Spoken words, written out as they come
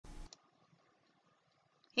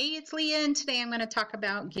Hey, it's Leah, and today I'm going to talk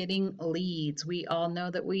about getting leads. We all know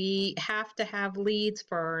that we have to have leads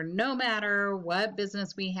for no matter what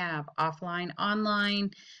business we have, offline, online,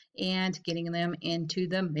 and getting them into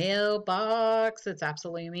the mailbox. It's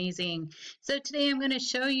absolutely amazing. So today I'm going to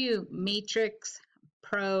show you Matrix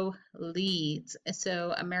Pro leads.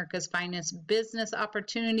 So America's finest business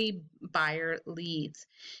opportunity buyer leads.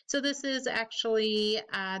 So this is actually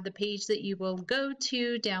the page that you will go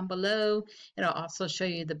to down below. It'll also show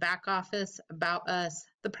you the back office, about us,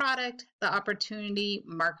 the product, the opportunity,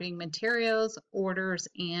 marketing materials, orders,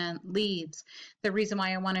 and leads. The reason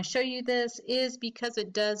why I want to show you this is because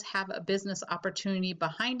it does have a business opportunity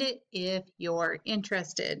behind it if you're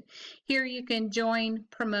interested. Here you can join,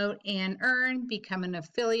 promote, and earn, become an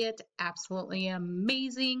affiliate. Absolutely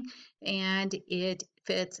amazing, and it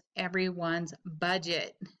fits everyone's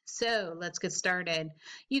budget. So let's get started.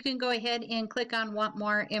 You can go ahead and click on want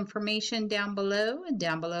more information down below.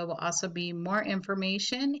 Down below will also be more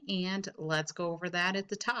information, and let's go over that at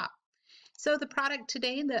the top. So the product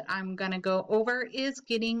today that I'm going to go over is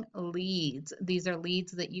getting leads. These are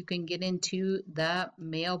leads that you can get into the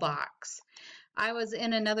mailbox. I was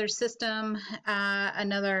in another system,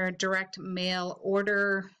 another direct mail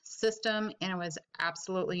order system, and it was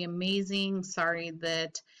absolutely amazing. Sorry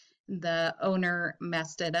that the owner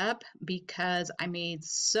messed it up because I made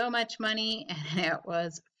so much money and it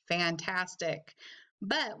was fantastic.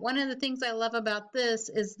 But one of the things I love about this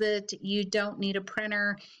is that you don't need a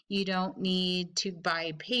printer, you don't need to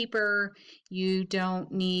buy paper, you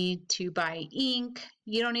don't need to buy ink,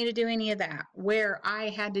 you don't need to do any of that. Where I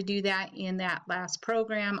had to do that in that last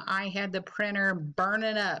program, I had the printer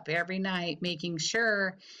burning up every night, making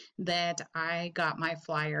sure that I got my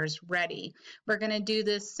flyers ready. We're going to do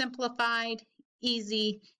this simplified,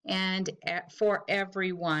 easy, and for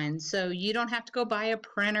everyone. So you don't have to go buy a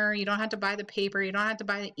printer, you don't have to buy the paper, you don't have to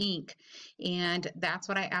buy the ink. And that's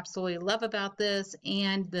what I absolutely love about this.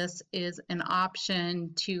 And this is an option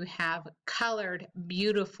to have colored,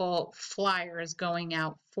 beautiful flyers going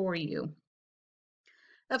out for you.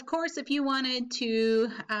 Of course, if you wanted to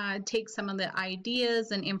take some of the ideas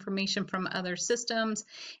and information from other systems,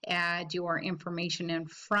 add your information in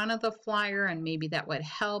front of the flyer, and maybe that would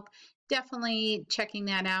help. Definitely checking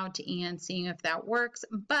that out and seeing if that works,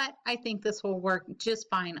 but I think this will work just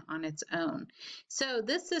fine on its own. So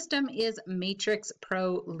this system is Matrix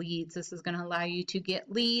Pro Leads. This is going to allow you to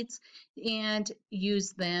get leads and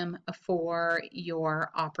use them for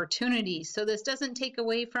your opportunity. So this doesn't take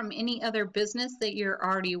away from any other business that you're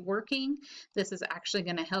already working. This is actually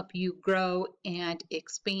going to help you grow and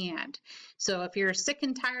expand. So if you're sick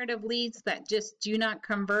and tired of leads that just do not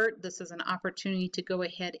convert, this is an opportunity to go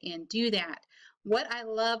ahead and do that. What I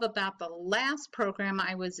love about the last program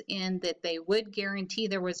I was in, that they would guarantee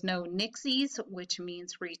there was no 𝗧𝗎𝗄s, which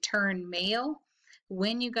means return mail.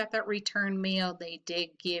 When you got that return mail, they did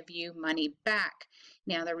give you money back.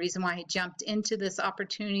 Now, the reason why I jumped into this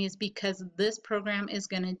opportunity is because this program is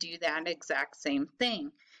going to do that exact same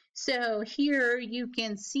thing. So here you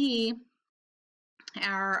can see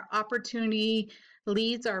our opportunity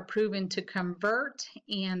leads are proven to convert,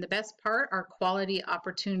 and the best part, our quality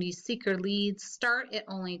opportunity seeker leads start at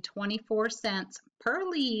only 24 cents per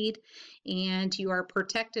lead, and you are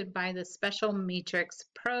protected by the special Matrix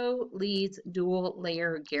Pro Leads dual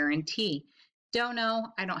layer guarantee. Don't know,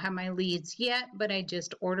 I don't have my leads yet, but I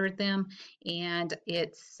just ordered them and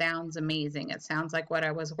it sounds amazing. It sounds like what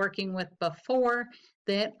I was working with before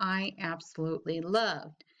that I absolutely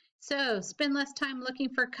loved. So spend less time looking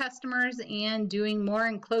for customers and doing more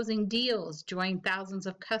and closing deals. Join thousands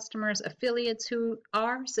of customers, affiliates who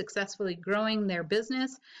are successfully growing their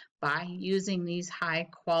business by using these high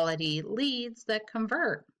quality leads that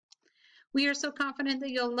convert. We are so confident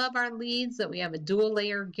that you'll love our leads that we have a dual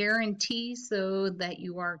layer guarantee so that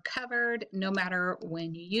you are covered no matter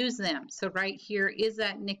when you use them. So right here is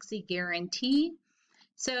that 𝗧𝗎𝗄 guarantee.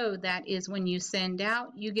 So that is when you send out,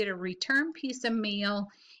 you get a return piece of mail,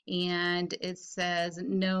 and it says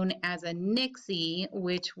known as a 𝗧𝗎𝗄,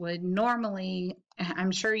 which would normally,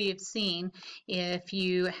 I'm sure you've seen, if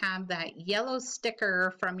you have that yellow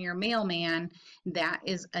sticker from your mailman, that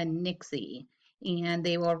is a 𝗧𝗎𝗄. And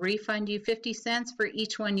they will refund you 50 cents for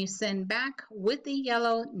each one you send back with the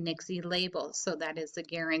yellow 𝗧𝗎𝗄 label. So that is the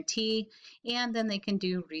guarantee, and then they can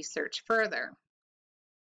do research further.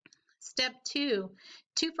 Step 2,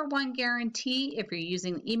 2-for-1 guarantee. If you're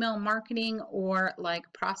using email marketing or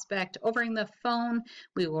like prospect over the phone,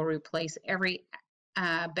 we will replace every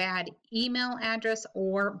bad email address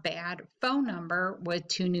or bad phone number with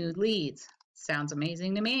 2 new leads. Sounds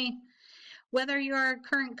amazing to me. Whether you're a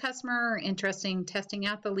current customer or interested in testing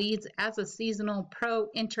out the leads as a seasonal pro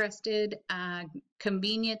interested,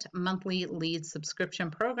 convenient monthly lead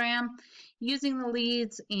subscription program, using the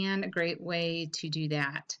leads and a great way to do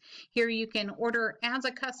that. Here you can order as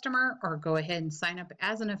a customer or go ahead and sign up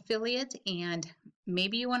as an affiliate, and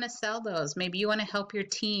maybe you want to sell those. Maybe you want to help your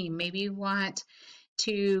team. Maybe you want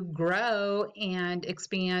to grow and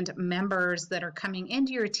expand members that are coming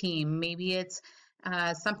into your team. Maybe it's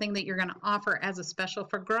something that you're going to offer as a special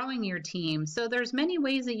for growing your team. So there's many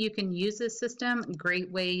ways that you can use this system.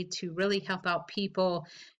 Great way to really help out people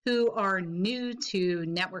who are new to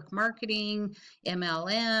network marketing,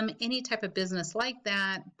 MLM, any type of business like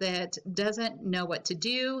that, that doesn't know what to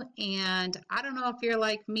do. And I don't know if you're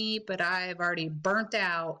like me, but I've already burnt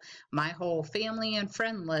out my whole family and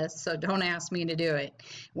friend list, so don't ask me to do it.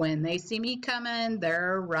 When they see me coming,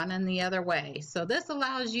 they're running the other way. So this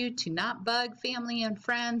allows you to not bug family and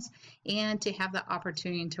friends and to have the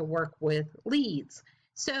opportunity to work with leads.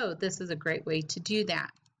 So this is a great way to do that.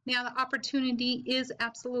 Now, the opportunity is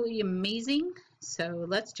absolutely amazing, so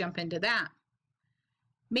let's jump into that.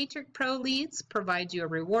 Matrix Pro Leads provides you a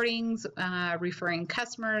rewarding, referring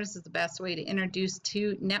customers is the best way to introduce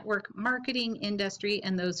to network marketing industry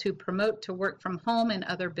and those who promote to work from home and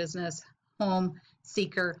other business home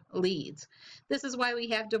seeker leads. This is why we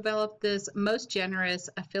have developed this most generous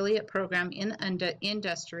affiliate program in the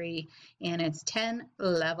industry, and it's 10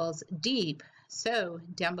 levels deep. So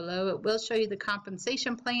down below, it will show you the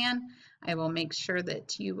compensation plan. I will make sure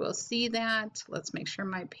that you will see that. Let's make sure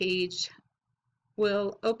my page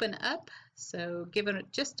will open up. So give it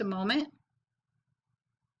just a moment.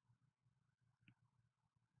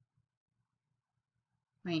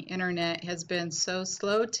 My internet has been so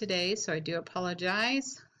slow today, so I do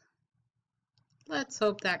apologize. Let's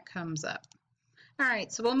hope that comes up. All right,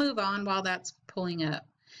 so we'll move on while that's pulling up.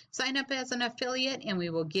 Sign up as an affiliate and we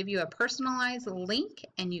will give you a personalized link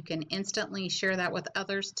and you can instantly share that with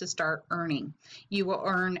others to start earning. You will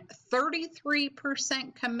earn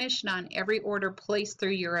 33% commission on every order placed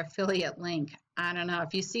through your affiliate link. I don't know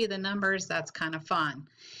if you see the numbers, that's kind of fun.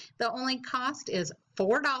 The only cost is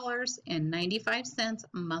 $4.95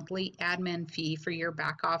 monthly admin fee for your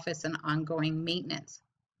back office and ongoing maintenance.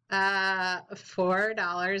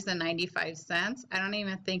 $4.95. I don't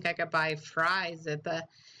even think I could buy fries at the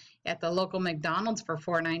local McDonald's for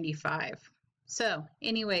 $4.95. So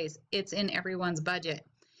anyways, it's in everyone's budget.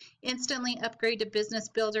 Instantly upgrade to Business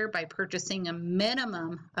Builder by purchasing a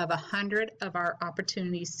minimum of 100 of our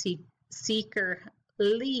opportunity seeker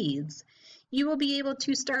leads. You will be able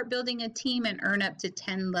to start building a team and earn up to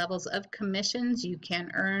 10 levels of commissions. You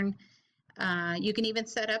can earn you can even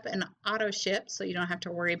set up an auto ship so you don't have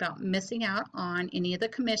to worry about missing out on any of the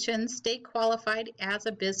commissions. Stay qualified as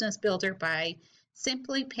a business builder by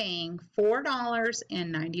simply paying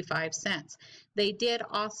 $4.95. They did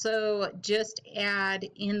also just add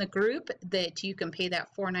in the group that you can pay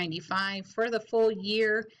that $4.95 for the full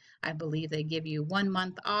year. I believe they give you 1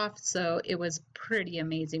 month off, so it was pretty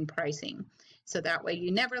amazing pricing. So that way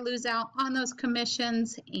you never lose out on those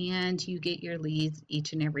commissions and you get your leads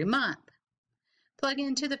each and every month. Plug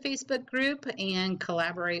into the Facebook group and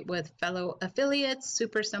collaborate with fellow affiliates.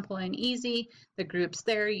 Super simple and easy. The group's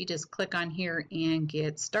there. You just click on here and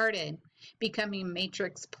get started. Becoming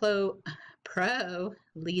Matrix Pro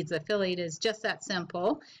Leads affiliate is just that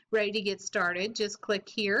simple. Ready to get started? Just click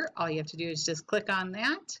here. All you have to do is just click on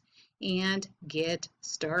that and get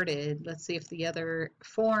started. Let's see if the other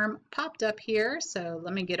form popped up here. So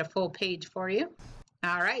let me get a full page for you.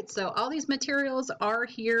 All right, so all these materials are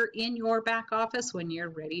here in your back office when you're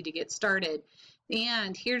ready to get started.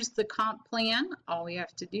 And here's the comp plan. All we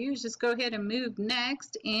have to do is just go ahead and move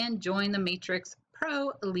next and join the Matrix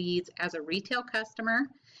Pro Leads as a retail customer.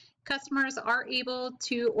 Customers are able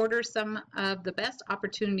to order some of the best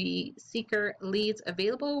opportunity seeker leads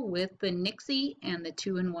available with the 𝗫𝗫𝗄 and the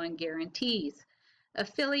 2-in-1 guarantees.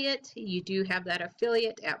 Affiliate, you do have that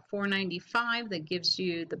affiliate at $4.95 that gives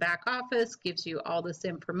you the back office, gives you all this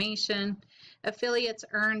information. Affiliates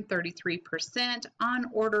earn 33% on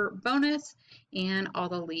order bonus and all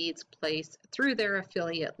the leads placed through their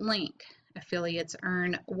affiliate link. Affiliates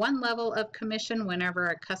earn 1 level of commission whenever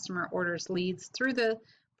a customer orders leads through the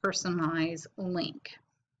personalized link.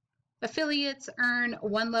 Affiliates earn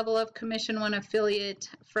 1 level of commission when affiliate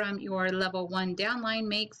from your level 1 downline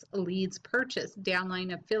makes leads purchase.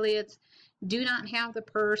 Downline affiliates do not have the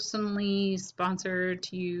personally sponsored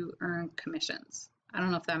to earn commissions. I don't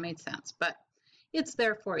know if that made sense, but it's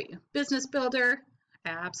there for you. Business Builder,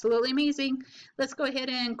 Absolutely amazing. Let's go ahead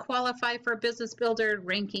and qualify for Business Builder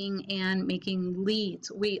ranking and making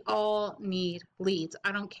leads. We all need leads.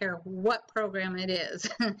 I don't care what program it is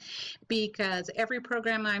because every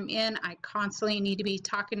program I'm in, I constantly need to be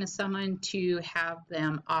talking to someone to have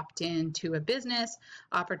them opt in to a business,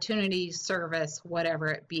 opportunity, service, whatever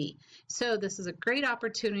it be. So this is a great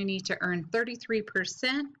opportunity to earn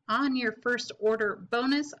 33% on your first order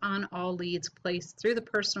bonus on all leads placed through the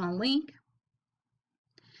personal link.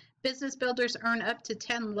 Business builders earn up to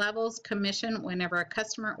 10 levels commission whenever a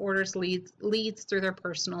customer orders leads through their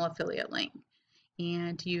personal affiliate link.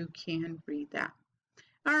 And you can read that.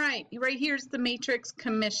 All right, right here's the matrix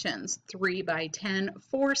commissions, 3x10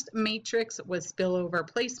 forced matrix with spillover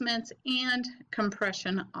placements and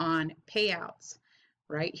compression on payouts.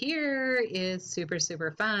 Right here is super,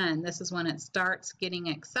 super fun. This is when it starts getting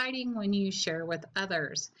exciting when you share with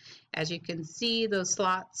others. As you can see, those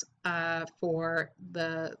slots for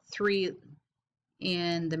the 3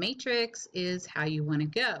 in the matrix is how you want to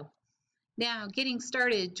go. Now, getting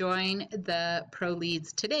started, join the Pro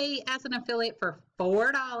Leads today as an affiliate for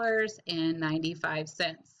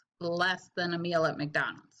 $4.95, less than a meal at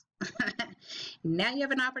McDonald's. Now you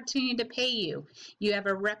have an opportunity to pay you. You have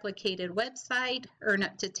a replicated website, earn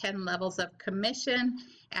up to 10 levels of commission,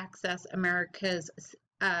 access America's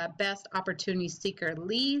best opportunity seeker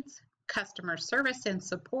leads, customer service and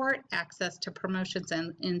support, access to promotions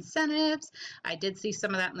and incentives. I did see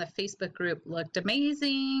some of that in the Facebook group, looked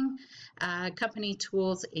amazing. Company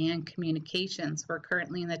tools and communications. We're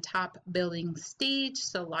currently in the top building stage,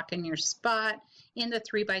 so lock in your spot in the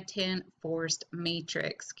 3x10 forced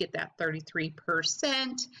matrix. Get that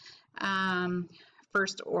 33%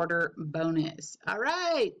 first order bonus. All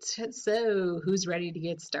right, so who's ready to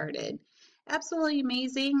get started? Absolutely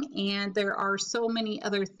amazing, and there are so many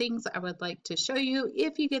other things I would like to show you.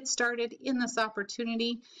 If you get started in this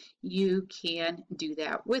opportunity, you can do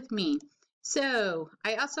that with me. So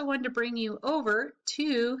I also wanted to bring you over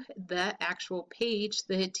to the actual page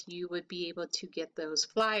that you would be able to get those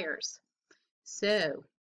flyers. So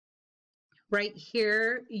right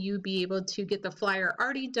here, you'll be able to get the flyer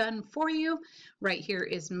already done for you. Right here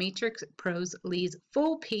is Matrix Pros Leads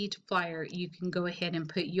full page flyer. You can go ahead and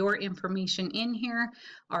put your information in here.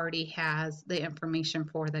 Already has the information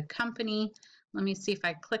for the company. Let me see if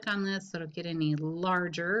I click on this, it'll get any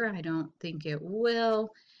larger. I don't think it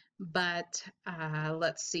will, but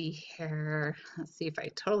let's see here. Let's see if I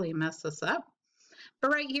totally mess this up.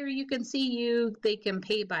 But right here, you can see they can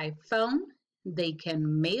pay by phone. They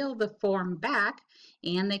can mail the form back,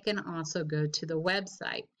 and they can also go to the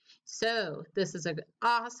website. So this is an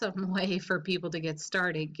awesome way for people to get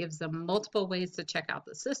started. It gives them multiple ways to check out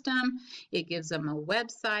the system. It gives them a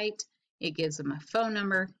website, it gives them a phone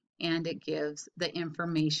number, and it gives the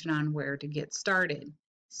information on where to get started.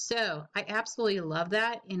 So I absolutely love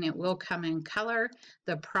that, and it will come in color.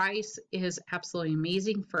 The price is absolutely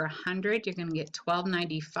amazing. For 100, you're going to get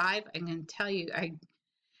 $12.95. I'm going to tell you,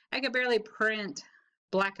 I could barely print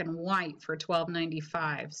black and white for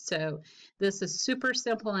 $12.95. So this is super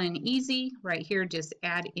simple and easy. Right here, just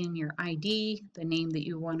add in your ID, the name that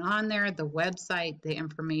you want on there, the website, the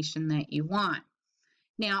information that you want.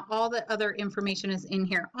 Now, all the other information is in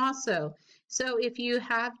here also. So if you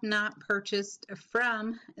have not purchased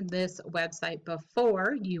from this website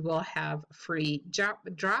before, you will have free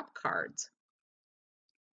drop cards.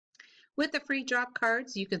 With the free drop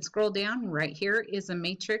cards, you can scroll down. Right here is a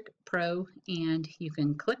Matrix Pro, and you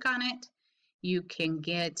can click on it. You can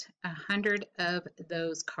get 100 of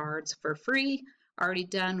those cards for free. Already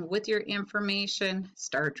done with your information.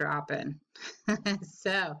 Start dropping.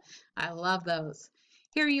 So I love those.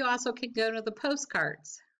 Here you also can go to the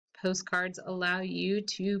postcards. Postcards allow you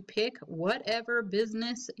to pick whatever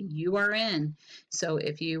business you are in. So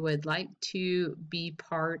if you would like to be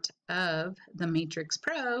part of the Matrix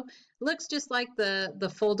Pro, looks just like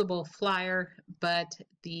the foldable flyer, but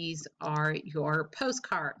these are your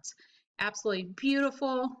postcards. Absolutely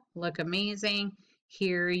beautiful, look amazing.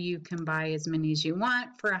 Here you can buy as many as you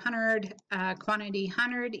want. For 100, quantity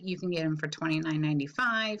 100, you can get them for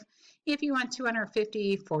 $29.95. If you want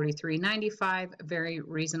 250, $43.95, very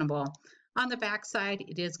reasonable. On the back side,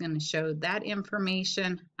 it is going to show that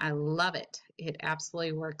information. I love it. It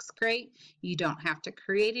absolutely works great. You don't have to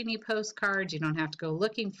create any postcards. You don't have to go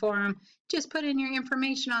looking for them. Just put in your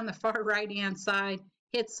information on the far right-hand side,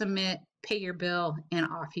 hit submit, pay your bill, and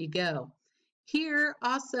off you go. Here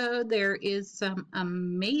also there is some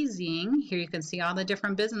amazing, here you can see all the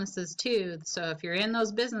different businesses too. So if you're in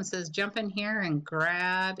those businesses, jump in here and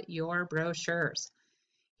grab your brochures.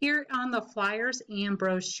 Here on the flyers and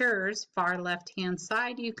brochures, far left hand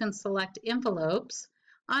side, you can select envelopes.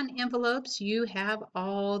 On envelopes, you have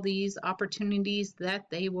all these opportunities that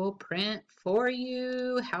they will print for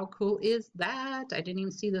you. How cool is that? I didn't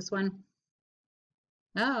even see this one.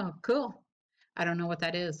 Oh, cool. I don't know what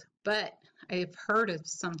that is, but I've heard of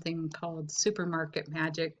something called supermarket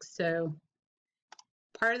magic. So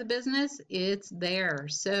part of the business, it's there.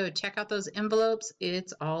 So check out those envelopes.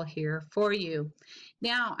 It's all here for you.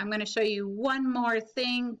 Now I'm going to show you one more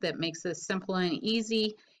thing that makes this simple and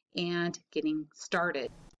easy and getting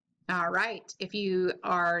started. All right, if you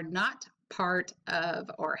are not part of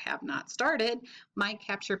or have not started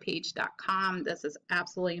mycapturepage.com, this is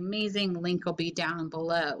absolutely amazing. Link will be down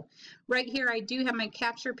below. Right here I do have my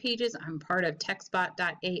capture pages. I'm part of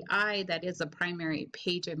textbot.ai. That is the primary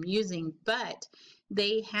page I'm using, but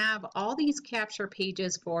they have all these capture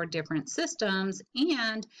pages for different systems,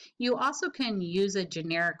 and you also can use a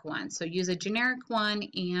generic one. So use a generic one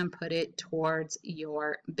and put it towards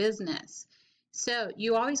your business. So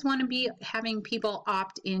you always want to be having people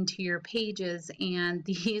opt into your pages, and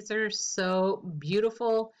these are so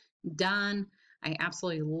beautiful done. I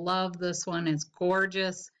absolutely love this one. It's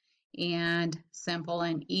gorgeous and simple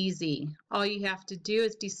and easy. All you have to do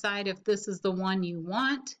is decide if this is the one you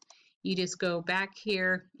want. You just go back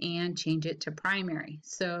here and change it to primary.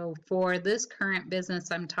 So for this current business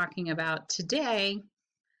I'm talking about today,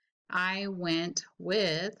 I went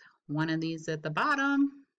with one of these at the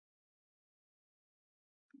bottom.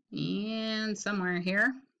 And somewhere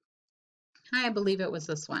here, I believe it was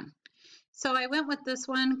this one. So I went with this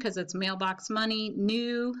one because it's mailbox money,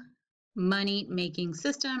 new money making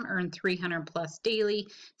system, earn 300 plus daily,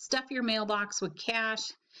 stuff your mailbox with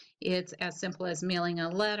cash. It's as simple as mailing a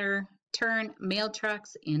letter, turn mail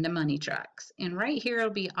trucks into money trucks. And right here,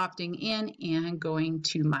 it'll be opting in and going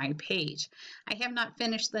to my page. I have not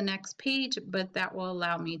finished the next page, but that will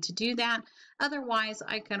allow me to do that. Otherwise,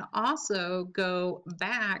 I can also go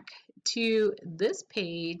back to this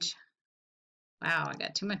page. Wow, I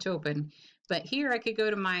got too much open. But here I could go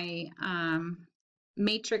to my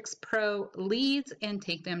Matrix Pro leads and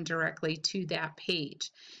take them directly to that page.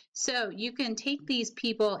 So you can take these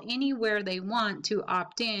people anywhere they want to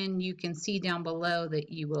opt in. You can see down below that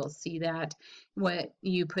you will see that what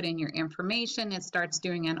you put in your information, it starts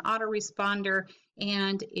doing an autoresponder,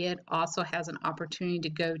 and it also has an opportunity to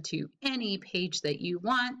go to any page that you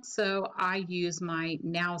want. So I use my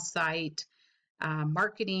Now site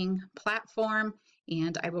marketing platform,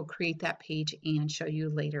 and I will create that page and show you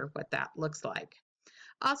later what that looks like.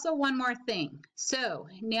 Also, one more thing. So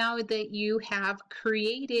now that you have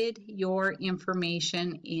created your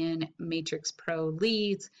information in Matrix Pro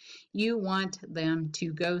Leads, you want them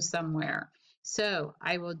to go somewhere. So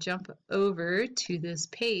I will jump over to this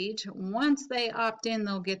page. Once they opt in,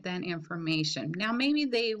 they'll get that information. Now, maybe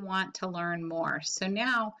they want to learn more. So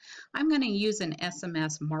now I'm going to use an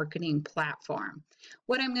SMS marketing platform.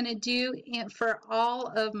 What I'm going to do for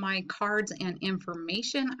all of my cards and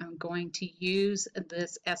information, I'm going to use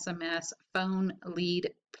this SMS phone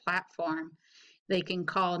lead platform. They can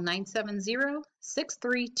call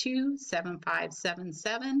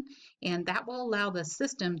 970-632-7577, and that will allow the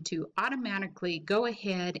system to automatically go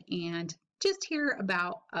ahead and just hear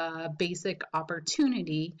about a basic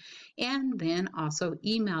opportunity and then also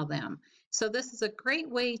email them. So this is a great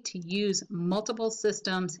way to use multiple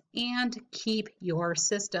systems and keep your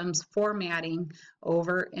systems formatting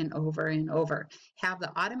over and over and over. Have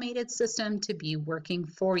the automated system to be working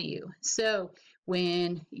for you. So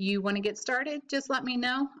when you want to get started, just let me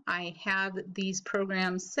know. I have these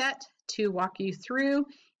programs set to walk you through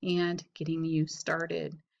and getting you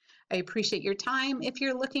started. I appreciate your time. If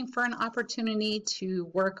you're looking for an opportunity to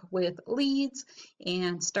work with leads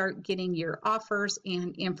and start getting your offers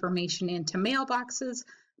and information into mailboxes,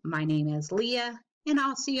 my name is Leah, and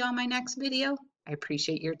I'll see you on my next video. I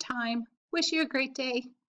appreciate your time. Wish you a great day.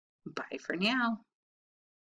 Bye for now.